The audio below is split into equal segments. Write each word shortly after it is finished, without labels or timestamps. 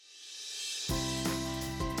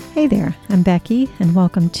Hey there, I'm Becky, and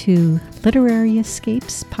welcome to Literary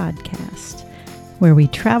Escapes Podcast, where we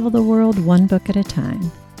travel the world one book at a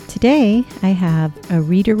time. Today, I have a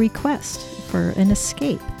reader request for an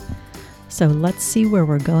escape, so let's see where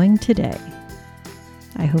we're going today.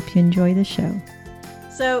 I hope you enjoy the show.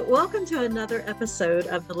 So, welcome to another episode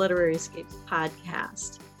of the Literary Escapes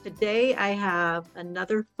Podcast. Today, I have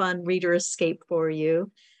another fun reader escape for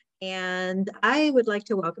you, and I would like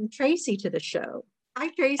to welcome Tracy to the show. Hi,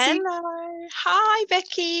 Tracy. Hello. Hi,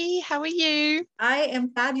 Becky. How are you? I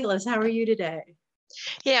am fabulous. How are you today?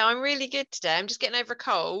 Yeah, I'm really good today. I'm just getting over a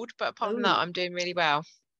cold, but apart from that, I'm doing really well.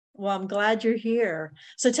 Well, I'm glad you're here.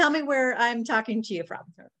 So tell me where I'm talking to you from,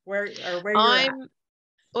 where you're at.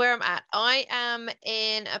 Where I'm at. I am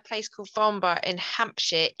in a place called Farnborough in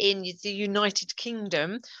Hampshire in the United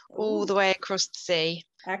Kingdom, all the way across the sea.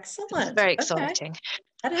 Excellent. It's very exciting.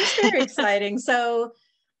 That is very exciting. So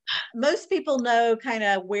most people know kind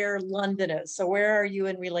of where London is. So where are you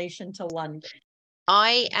in relation to London?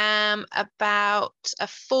 I am about a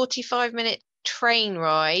 45-minute train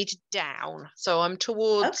ride down. So I'm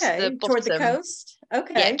towards the bottom. Toward the coast?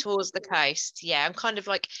 Okay. Yeah, towards the coast. Yeah, I'm kind of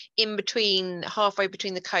like in between, halfway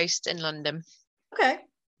between the coast and London. Okay,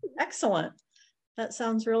 excellent. That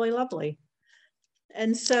sounds really lovely.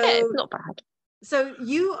 And so yeah, it's not bad. So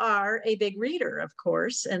you are a big reader, of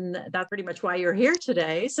course, and that's pretty much why you're here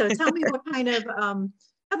today. So tell me what kind of,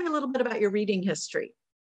 tell me a little bit about your reading history.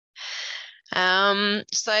 So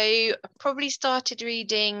I probably started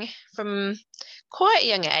reading from quite a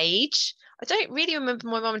young age. I don't really remember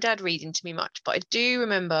my mum and dad reading to me much, but I do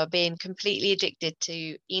remember being completely addicted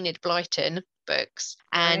to Enid Blyton books.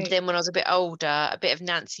 And then when I was a bit older, a bit of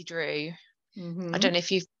Nancy Drew. I don't know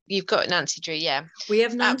if you've got Nancy Drew. Yeah, we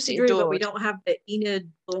have Nancy Drew, but we don't have the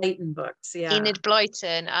Enid Blyton books. Yeah, Enid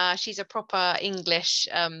Blyton. She's a proper English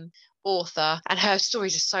author, and her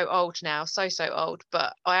stories are so old now, so old,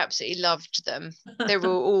 but I absolutely loved them. They were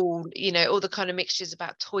all, all the kind of mixtures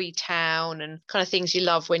about Toy Town and kind of things you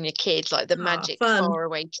love when you're kids, like the magic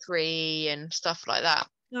faraway tree and stuff like that.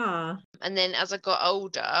 And then as I got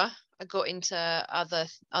older, I got into other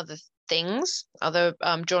things, other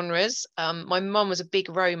genres. My mum was a big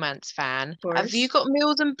romance fan. Have you got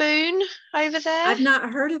Mills and Boon over there? I've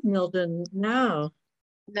not heard of Milton. No,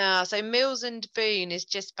 so Mills and Boon is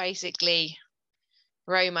just basically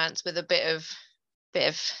romance with a bit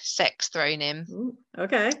of sex thrown in. Ooh,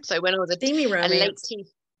 okay. So when I was a steamy romance. Steamy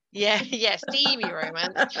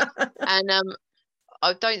romance. And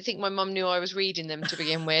I don't think my mum knew I was reading them to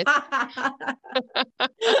begin with. I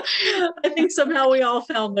think somehow we all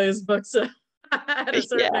found those books at a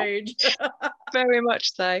certain age. Very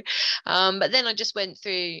much so. But then I just went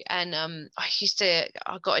through and I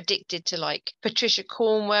got addicted to like Patricia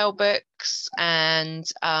Cornwell books and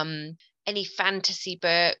any fantasy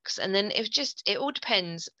books. And then it all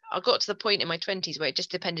depends. I got to the point in my 20s where it just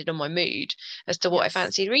depended on my mood as to what I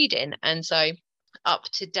fancied reading. And so up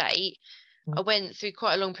to date, I went through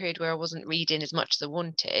quite a long period where I wasn't reading as much as I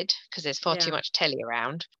wanted because there's far too much telly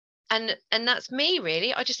around. And that's me,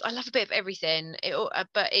 really. I love a bit of everything.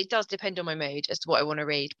 But it does depend on my mood as to what I want to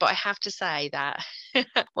read. But I have to say that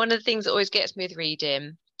one of the things that always gets me with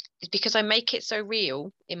reading is because I make it so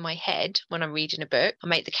real in my head when I'm reading a book. I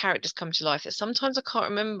make the characters come to life that sometimes I can't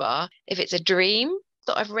remember if it's a dream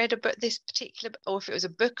that I've read about this particular, or if it was a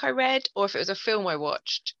book I read, or if it was a film I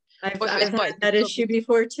watched. I've had that issue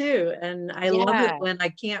before too, and I love it when I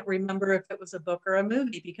can't remember if it was a book or a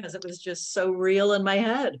movie because it was just so real in my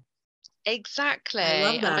head. Exactly. I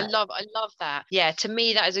love that. And I love that. Yeah, to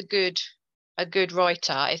me that is a good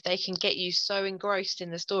writer. If they can get you so engrossed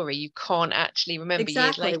in the story, you can't actually remember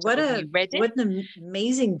years later when you read it. What an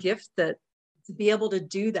amazing gift that to be able to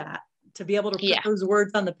do that, to be able to put those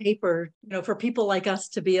words on the paper, for people like us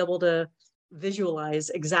to be able to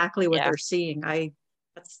visualize exactly what they're seeing.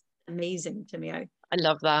 That's amazing to me. I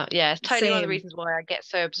love that. Yeah, it's totally one of the reasons why I get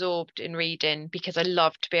so absorbed in reading, because I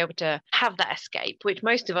love to be able to have that escape, which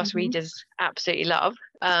most of us readers absolutely love.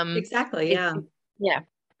 Exactly. Yeah.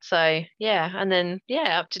 So and then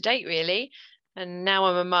up to date really. And now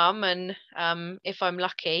I'm a mum, and if I'm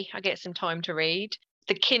lucky, I get some time to read.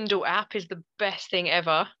 The Kindle app is the best thing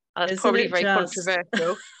ever. That's probably very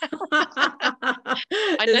controversial.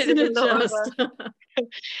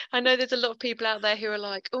 I know there's a lot of people out there who are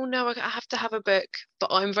like, oh no, I have to have a book, but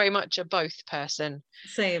I'm very much a both person.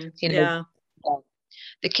 Same. The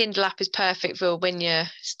Kindle app is perfect for when you're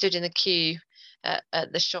stood in the queue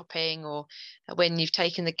at the shopping, or when you've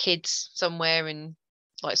taken the kids somewhere and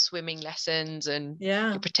like swimming lessons and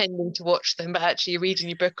you're pretending to watch them, but actually you're reading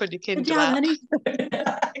your book on your Kindle app.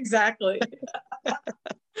 Exactly.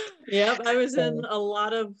 Yep, I was in a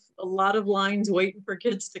lot of lines waiting for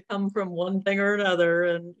kids to come from one thing or another,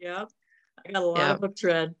 and yep, I got a lot of books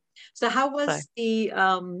read. So how was the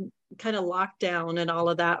kind of lockdown and all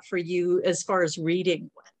of that for you as far as reading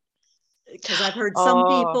went? Because I've heard some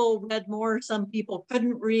people read more, some people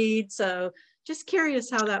couldn't read. So just curious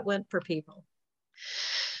how that went for people.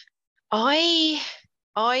 I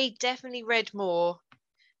definitely read more.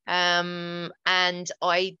 And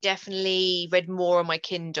I definitely read more on my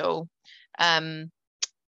Kindle.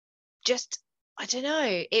 Just, I don't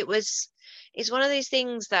know. It's one of those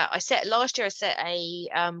things that I set last year. I set a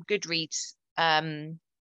Goodreads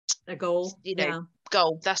a goal,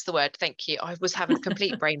 goal. That's the word. Thank you. I was having a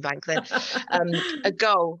complete brain blank then. A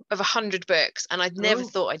goal of 100 books, and I'd never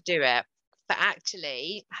thought I'd do it. But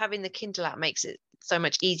actually, having the Kindle app makes it so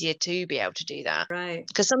much easier to be able to do that. Right.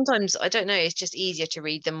 Because sometimes, I don't know, it's just easier to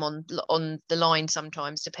read them on the line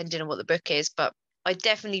sometimes, depending on what the book is. But I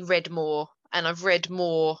definitely read more, and I've read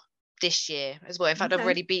more this year as well. In fact, I've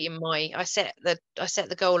already beaten I set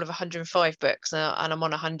the goal of 105 books, and I'm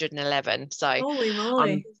on 111. So holy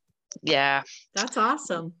moly. Yeah. That's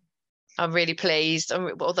awesome. I'm really pleased.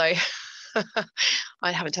 Although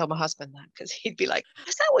I haven't told my husband that, because he'd be like,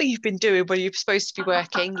 is that what you've been doing when you're supposed to be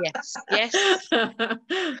working? Yes.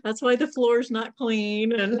 That's why the floor's not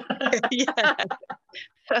clean. And yeah.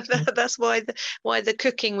 That's why the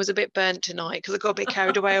cooking was a bit burnt tonight, because I got a bit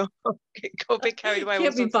carried away.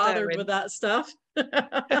 Can't be bothered with that stuff.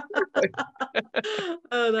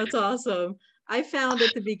 Oh, that's awesome. I found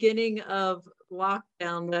at the beginning of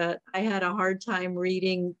lockdown that I had a hard time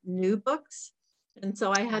reading new books. And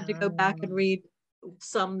so I had to go back and read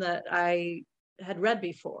some that I had read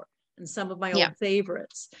before and some of my old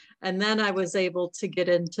favorites. And then I was able to get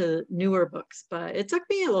into newer books, but it took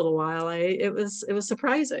me a little while. It was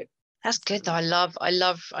surprising. That's good though. I know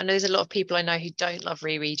there's a lot of people I know who don't love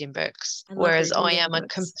rereading books, whereas I am a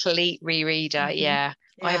complete rereader. Mm-hmm. Yeah.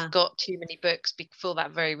 I have got too many books for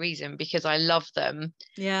that very reason, because I love them.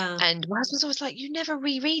 Yeah. And my husband's always like, you never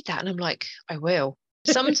reread that. And I'm like, I will.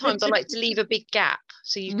 Sometimes I like to leave a big gap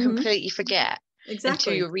so you completely forget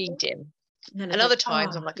until you're reading. And other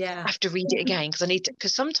times I'm like, I have to read it again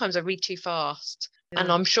because sometimes I read too fast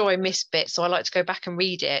and I'm sure I miss bits. So I like to go back and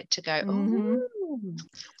read it to go,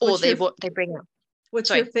 or what they bring up. What's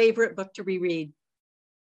your favorite book to reread?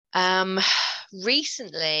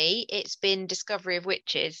 Recently it's been Discovery of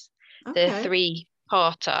Witches, the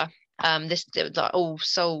 3-parter. The All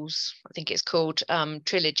Souls, I think it's called,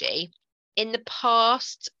 trilogy. In the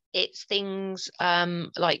past, it's things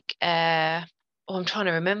like I'm trying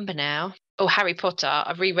to remember now. Oh, Harry Potter.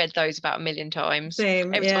 I've reread those about 1 million times.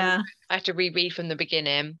 Same, Every time I have to reread from the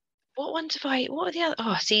beginning. What ones have I? What are the other?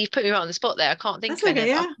 Oh, see, you've put me right on the spot there. I can't think of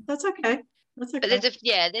any. That's okay. That's okay. But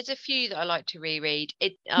there's a few that I like to reread.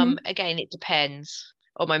 It again, it depends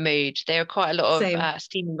on my mood. There are quite a lot of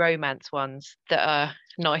steamy romance ones that are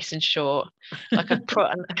nice and short. Like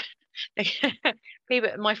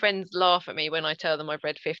my friends laugh at me when I tell them I've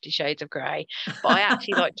read 50 Shades of Grey, but I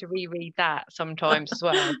actually like to reread that sometimes as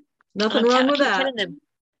well. Nothing wrong with that.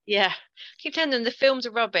 Keep telling them the films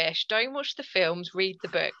are rubbish. Don't watch the films, read the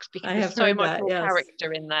books, because there's so much more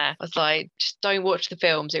character in there. I was like, just don't watch the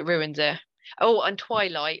films, it ruins it. Oh, and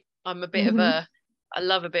Twilight. I'm a bit of I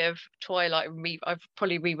love a bit of Twilight. I've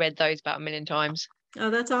probably reread those about 1 million times. Oh,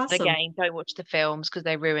 that's awesome. And again, don't watch the films because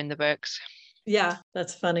they ruin the books. Yeah,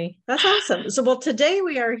 that's funny. That's awesome. So, today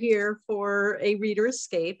we are here for a reader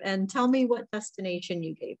escape, and tell me what destination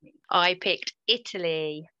you gave me. I picked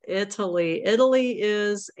Italy. Italy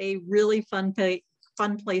is a really fun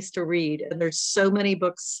place to read, and there's so many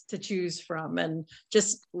books to choose from. And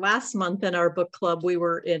just last month in our book club, we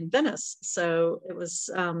were in Venice, so it was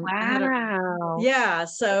wow.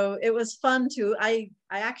 So it was fun to. I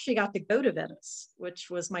actually got to go to Venice,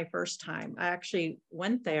 which was my first time. I actually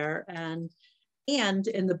went there, and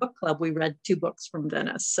in the book club, we read 2 books from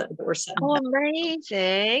Venice that were sent. Oh,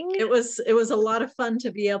 amazing. It was a lot of fun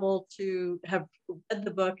to be able to have read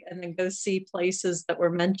the book and then go see places that were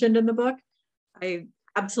mentioned in the book. I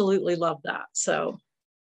absolutely love that. So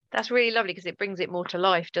that's really lovely, because it brings it more to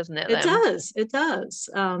life, doesn't it? It does.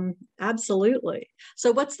 Absolutely.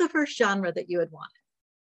 So what's the first genre that you would want?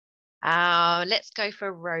 Let's go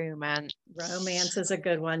for romance. Romance is a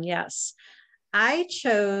good one. Yes. I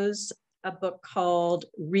chose a book called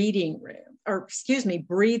Breathing Room.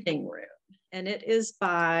 And it is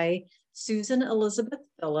by Susan Elizabeth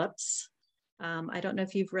Phillips. I don't know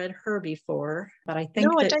if you've read her before, but I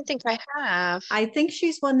don't think I have. I think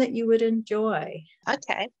she's one that you would enjoy.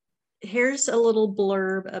 Okay. Here's a little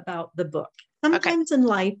blurb about the book. Sometimes in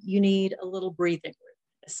life, you need a little breathing room,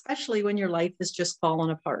 especially when your life is just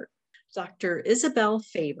falling apart. Dr. Isabel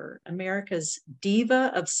Faber, America's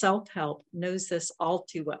diva of self-help, knows this all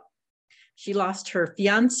too well. She lost her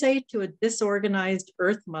fiance to a disorganized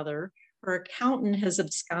Earth mother. Her accountant has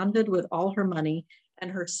absconded with all her money,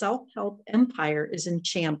 and her self-help empire is in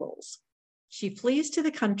shambles. She flees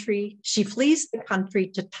the country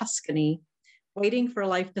to Tuscany, waiting for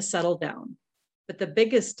life to settle down. But the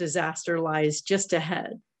biggest disaster lies just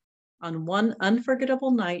ahead. On one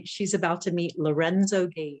unforgettable night, she's about to meet Lorenzo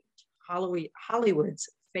Gage, Hollywood's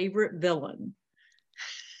favorite villain.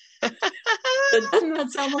 Doesn't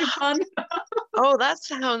that sound like fun? Oh, that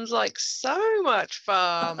sounds like so much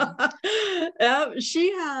fun.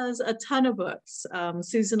 She has a ton of books.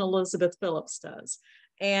 Susan Elizabeth Phillips does.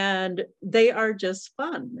 And they are just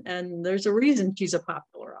fun. And there's a reason she's a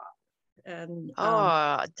popular author. And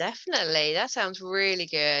definitely. That sounds really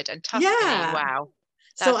good. And Tuscany, yeah. wow.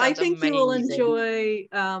 So I think amazing. You will enjoy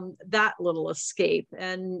that little escape.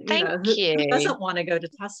 And who doesn't want to go to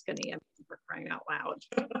Tuscany? I mean, for crying out loud.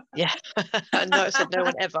 Yeah. No, said no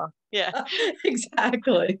one ever. Yeah.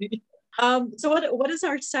 Exactly. So what is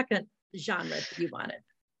our second genre that you wanted?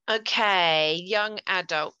 Okay, young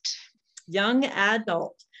adult. Young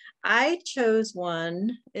adult. I chose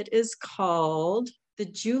one. It is called The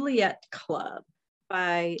Juliet Club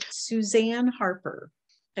by Suzanne Harper.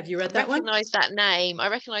 Have you read that one? I recognize that name. I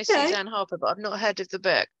recognize Suzanne Harper, but I've not heard of the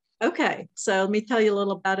book. Okay, so let me tell you a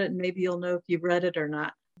little about it, and maybe you'll know if you've read it or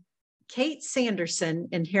not. Kate Sanderson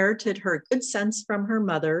inherited her good sense from her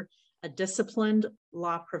mother, a disciplined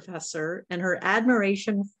law professor, and her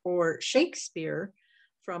admiration for Shakespeare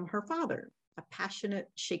from her father, a passionate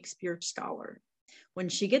Shakespeare scholar. When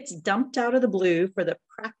she gets dumped out of the blue for the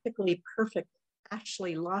practically perfect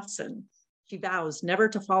Ashley Lawson, she vows never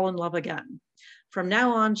to fall in love again. From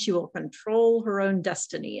now on, she will control her own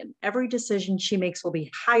destiny, and every decision she makes will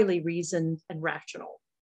be highly reasoned and rational.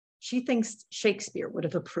 She thinks Shakespeare would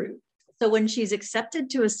have approved. So when she's accepted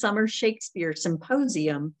to a summer Shakespeare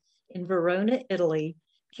symposium in Verona, Italy,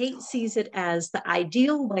 Kate sees it as the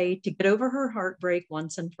ideal way to get over her heartbreak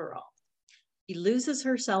once and for all. She loses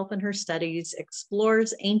herself in her studies,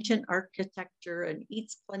 explores ancient architecture, and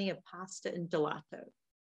eats plenty of pasta and gelato.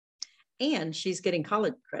 And she's getting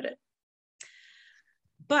college credit.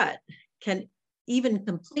 But can even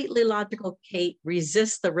completely logical Kate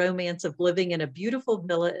resist the romance of living in a beautiful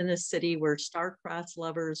villa in a city where star-crossed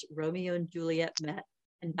lovers Romeo and Juliet met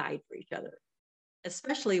and died for each other?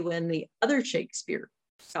 Especially when the other Shakespeare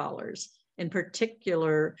scholars, in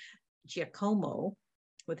particular Giacomo,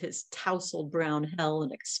 with his tousled brown hell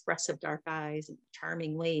and expressive dark eyes and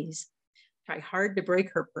charming ways, try hard to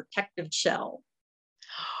break her protective shell.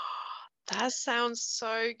 That sounds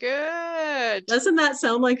so good. Doesn't that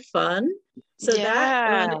sound like fun? So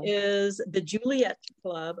that one is The Juliet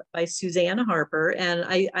Club by Suzanne Harper. And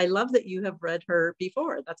I love that you have read her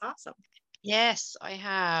before. That's awesome. Yes, I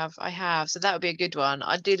have. So that would be a good one.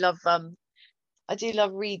 I do love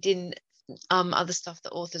reading other stuff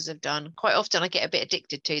that authors have done. Quite often I get a bit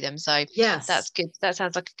addicted to them. So yes, that's good. That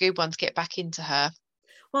sounds like a good one to get back into her.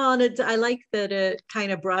 Well, and I like that it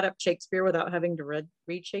kind of brought up Shakespeare without having to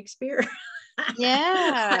read Shakespeare.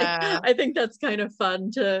 Yeah. I think that's kind of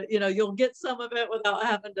fun to, you'll get some of it without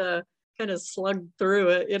having to kind of slug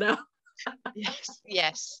through it,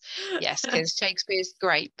 Yes, because Shakespeare's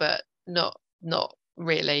great, but not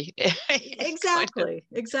really. Exactly.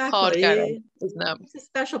 Hard going, isn't it? It's a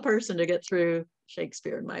special person to get through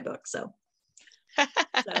Shakespeare in my book, so.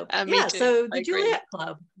 So The Juliet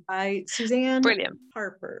Club by Suzanne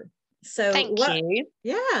Harper. So thank you.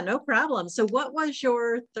 Yeah, no problem. So what was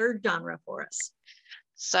your third genre for us?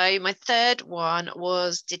 So my third one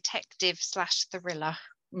was detective/thriller.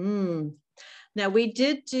 Now we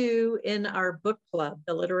did do in our book club,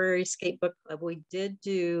 the Literary Escape Book Club, we did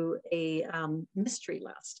do a mystery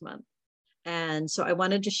last month. And so I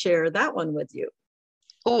wanted to share that one with you.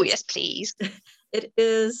 Oh, yes, please. It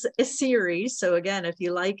is a series. So again, if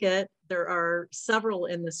you like it, there are several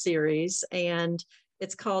in the series, and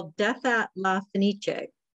it's called Death at La Fenice.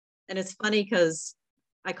 And it's funny because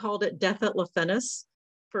I called it Death at La Fenice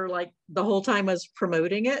for like the whole time I was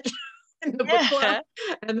promoting it in the book club.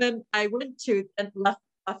 And then I went to, and La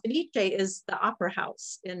Fenice is the opera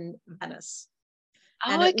house in Venice.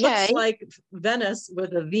 And it looks like Venice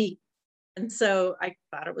with a V. And so I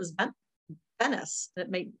thought it was Venice. It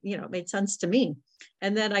made sense to me.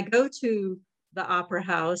 And then I go to the opera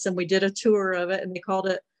house and we did a tour of it and they called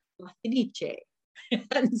it La Fenice.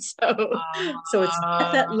 And so it's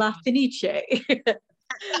Death at La Fenice.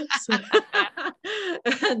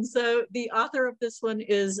 And so the author of this one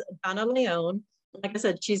is Donna Leone. Like I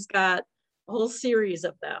said, she's got a whole series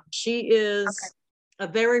of them. She is a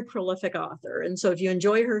very prolific author. And so if you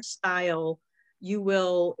enjoy her style, you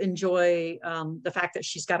will enjoy the fact that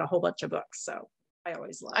she's got a whole bunch of books. So I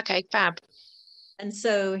always love. Okay, fab. And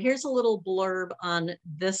so here's a little blurb on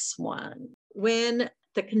this one. When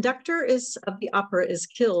the conductor of the opera is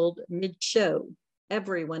killed mid-show,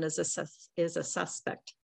 everyone is a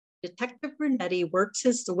suspect. Detective Brunetti works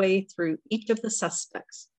his way through each of the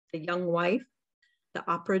suspects: the young wife, the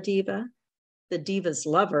opera diva, the diva's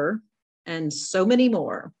lover, and so many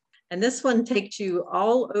more. And this one takes you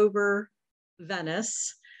all over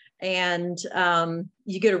Venice, and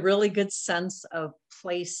you get a really good sense of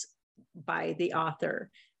place by the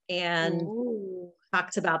author, and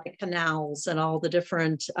talks about the canals and all the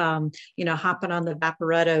different, hopping on the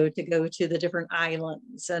Vaporetto to go to the different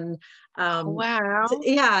islands. And wow.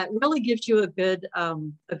 Yeah, it really gives you a good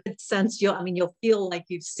sense. You'll feel like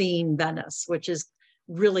you've seen Venice, which is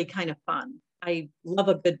really kind of fun. I love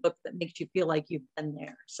a good book that makes you feel like you've been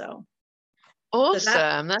there. So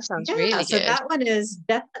awesome. That sounds really good. So that one is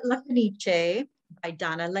Death at La Fenice by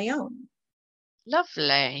Donna Leon.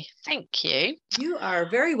 Lovely. Thank you. You are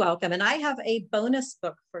very welcome. And I have a bonus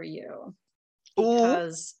book for you,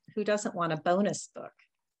 because who doesn't want a bonus book?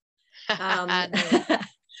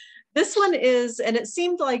 This one is, and it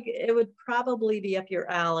seemed like it would probably be up your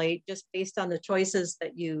alley just based on the choices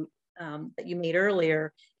that you made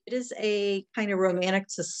earlier. It is a kind of romantic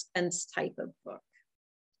suspense type of book.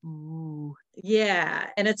 Ooh. Yeah,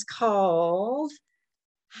 and it's called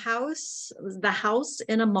The House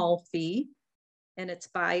in Amalfi, and it's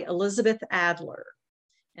by Elizabeth Adler.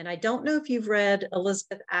 And I don't know if you've read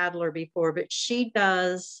Elizabeth Adler before, but she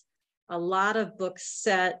does a lot of books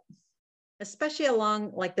set, especially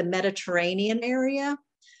along like the Mediterranean area,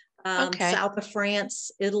 south of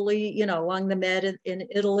France, Italy, along the Med in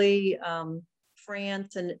Italy,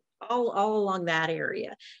 France, and all along that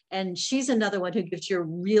area. And she's another one who gives you a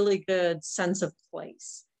really good sense of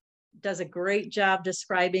place. Does a great job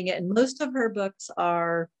describing it. And most of her books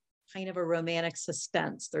are kind of a romantic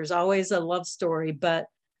suspense. There's always a love story, but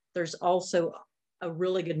there's also a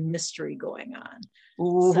really good mystery going on.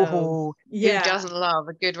 Ooh, so, yeah. Who doesn't love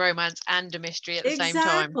a good romance and a mystery at the same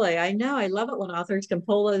time? Exactly. I know. I love it when authors can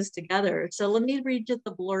pull those together. So let me read you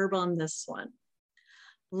the blurb on this one.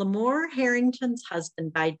 Lamore Harrington's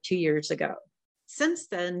husband died 2 years ago. Since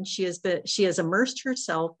then, she has immersed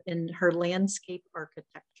herself in her landscape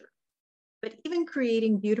architecture. But even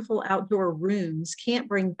creating beautiful outdoor rooms can't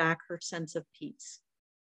bring back her sense of peace.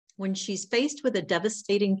 When she's faced with a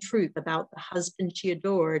devastating truth about the husband she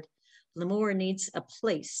adored, Lamore needs a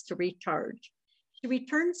place to recharge. She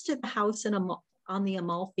returns to the house on the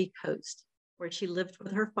Amalfi Coast, where she lived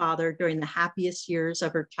with her father during the happiest years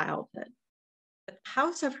of her childhood. But the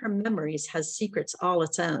house of her memories has secrets all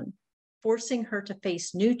its own, forcing her to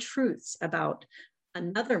face new truths about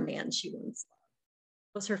another man she once loved.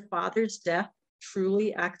 Was her father's death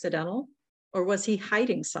truly accidental, or was he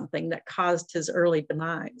hiding something that caused his early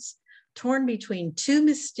demise? Torn between two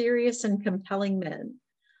mysterious and compelling men,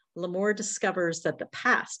 Lamore discovers that the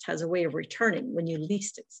past has a way of returning when you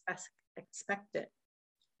least expect it.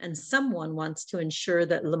 And someone wants to ensure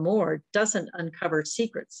that Lamore doesn't uncover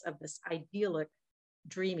secrets of this idyllic,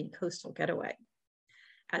 dreamy coastal getaway.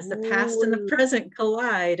 As the past and the present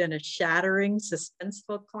collide in a shattering,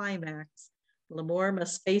 suspenseful climax, Lamore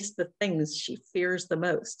must face the things she fears the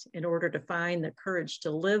most in order to find the courage to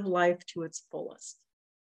live life to its fullest.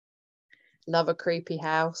 Love a creepy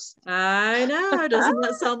house. I know. Doesn't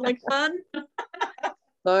that sound like fun?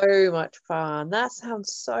 So much fun. That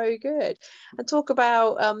sounds so good. And talk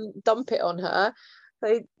about dump it on her.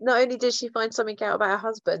 So not only does she find something out about her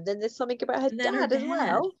husband, then there's something about her dad as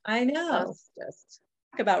well. I know. That's just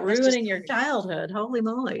talk about ruining your childhood. Holy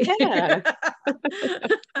moly. Yeah.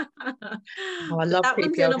 I love that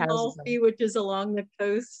creepy one's old in houses. Amalfi, which is along the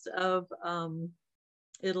coast of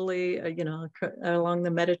Italy, along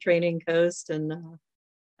the Mediterranean coast. And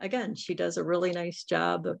again, she does a really nice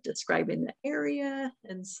job of describing the area.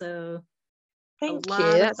 And so thank you.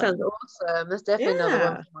 That sounds awesome. That's definitely another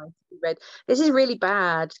one for mine to be read. This is really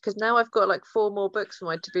bad because now I've got like 4 more books for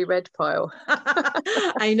my to be read pile.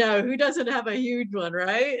 I know. Who doesn't have a huge one,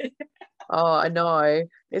 right? Oh, I know.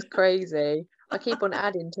 It's crazy. I keep on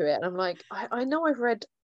adding to it. And I'm like, I know I've read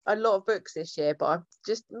a lot of books this year, but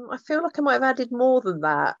I feel like I might have added more than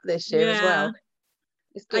that this year as well.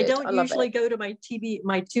 It's good. I don't usually go to my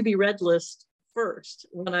to be read list first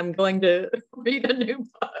when I'm going to read a new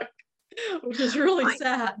book, which is really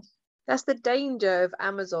sad. That's the danger of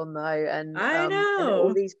Amazon though, and I know. and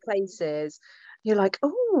all these places. you're like,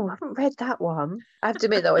 oh, I haven't read that one. I have to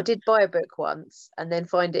admit though, I did buy a book once and then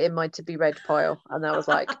find it in my to be read pile, and I was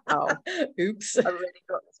like, oh, oops, I really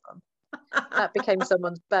got this one. That became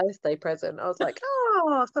someone's birthday present. I was like,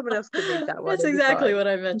 oh, someone else could read that one. That's exactly what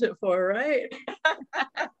I meant it for, right?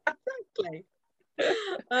 Exactly.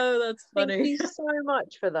 Oh, that's funny. Thank you so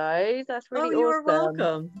much for those. That's really awesome. You're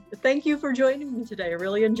welcome. Thank you for joining me today. I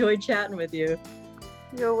really enjoyed chatting with you.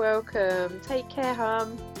 You're welcome. Take care,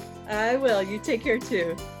 hon. I will. You take care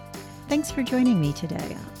too. Thanks for joining me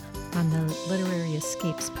today on the Literary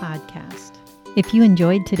Escapes podcast. If you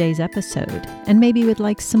enjoyed today's episode and maybe would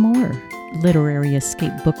like some more Literary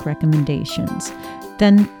Escape book recommendations,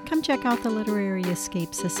 then come check out the Literary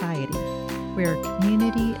Escape Society. We're a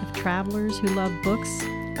community of travelers who love books,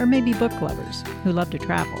 or maybe book lovers who love to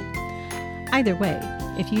travel. Either way,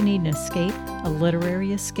 if you need an escape, a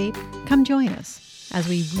literary escape, come join us as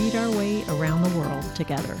we read our way around the world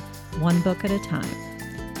together, one book at a time.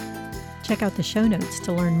 Check out the show notes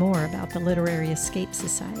to learn more about the Literary Escape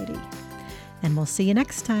Society. And we'll see you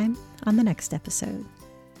next time on the next episode.